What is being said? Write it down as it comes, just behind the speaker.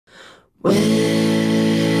Where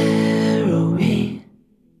are we?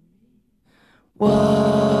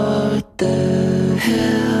 What the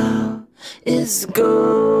hell is going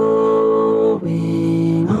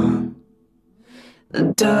on?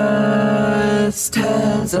 The dust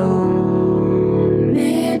has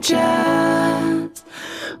only just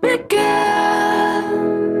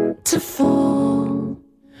begun to fall.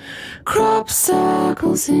 Crop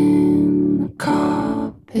circles in the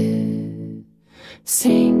carpet,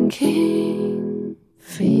 sinking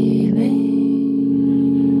feeling.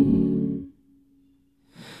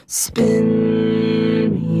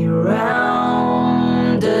 Spin me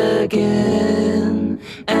round again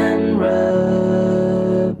and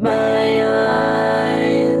rub my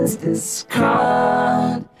eyes. This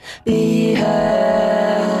can't be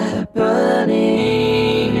happening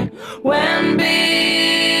when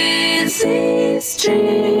busy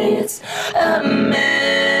streets a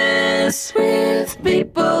mess with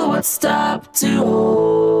people would stop to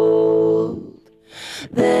hold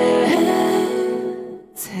their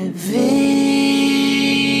heads heavy.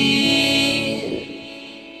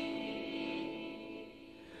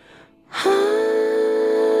 Hide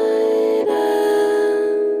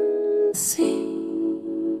and seek,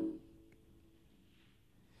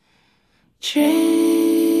 trains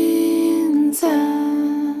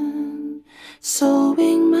and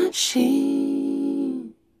sewing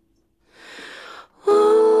machines.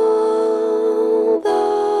 All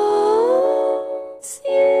those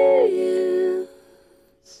years,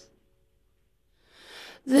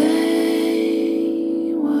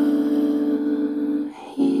 they were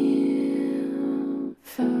here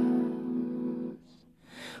first.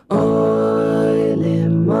 Oily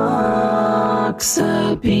marks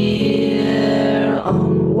appear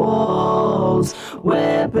on walls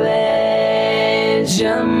where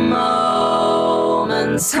pleasure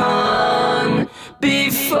moments hung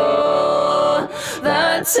before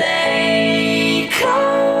the takeover,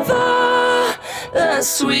 the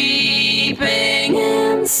sweeping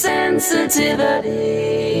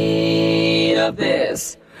insensitivity of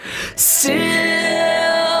this still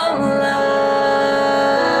life.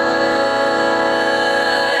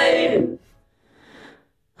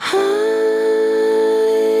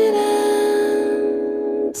 Hide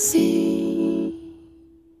and seek,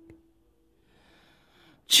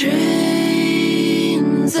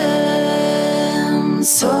 trains and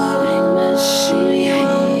sewing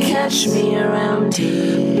machines. Catch me around here.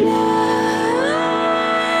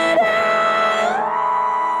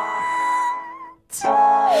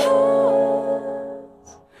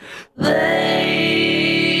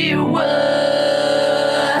 They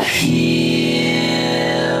were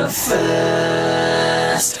here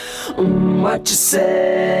first. What you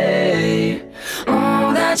say?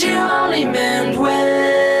 That you only meant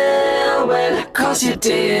well, 'cause you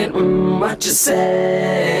did. What you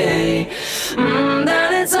say?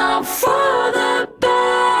 That it's all for the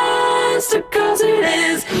best, 'cause it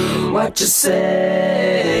is. What you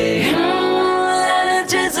say? That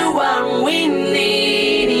it's just what we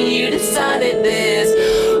need. You decided this.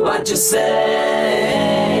 What you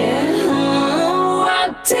say?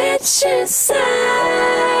 What did she say?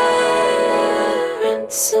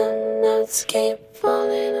 Some notes keep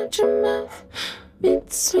falling out your mouth.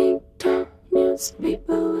 Mid-sweet talk news,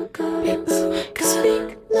 people are caught up.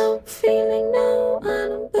 Speak no, feeling no, I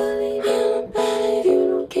don't believe you. You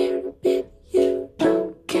don't care a bit, you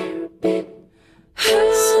don't care a bit.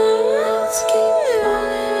 Some notes keep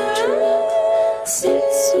falling out your mouth.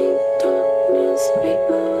 Mid-sweet talk news,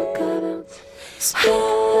 people are caught up. Speak no,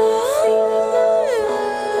 feeling no, I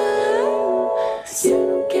don't believe you. You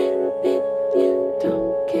don't care a bit, you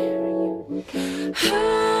don't care, you don't care a bit.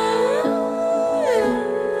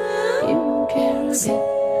 You don't care a bit.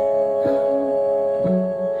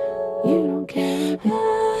 You don't care a bit. You don't care a bit.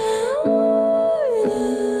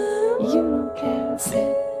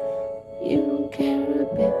 You don't care a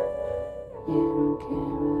bit. You don't care a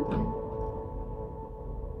bit.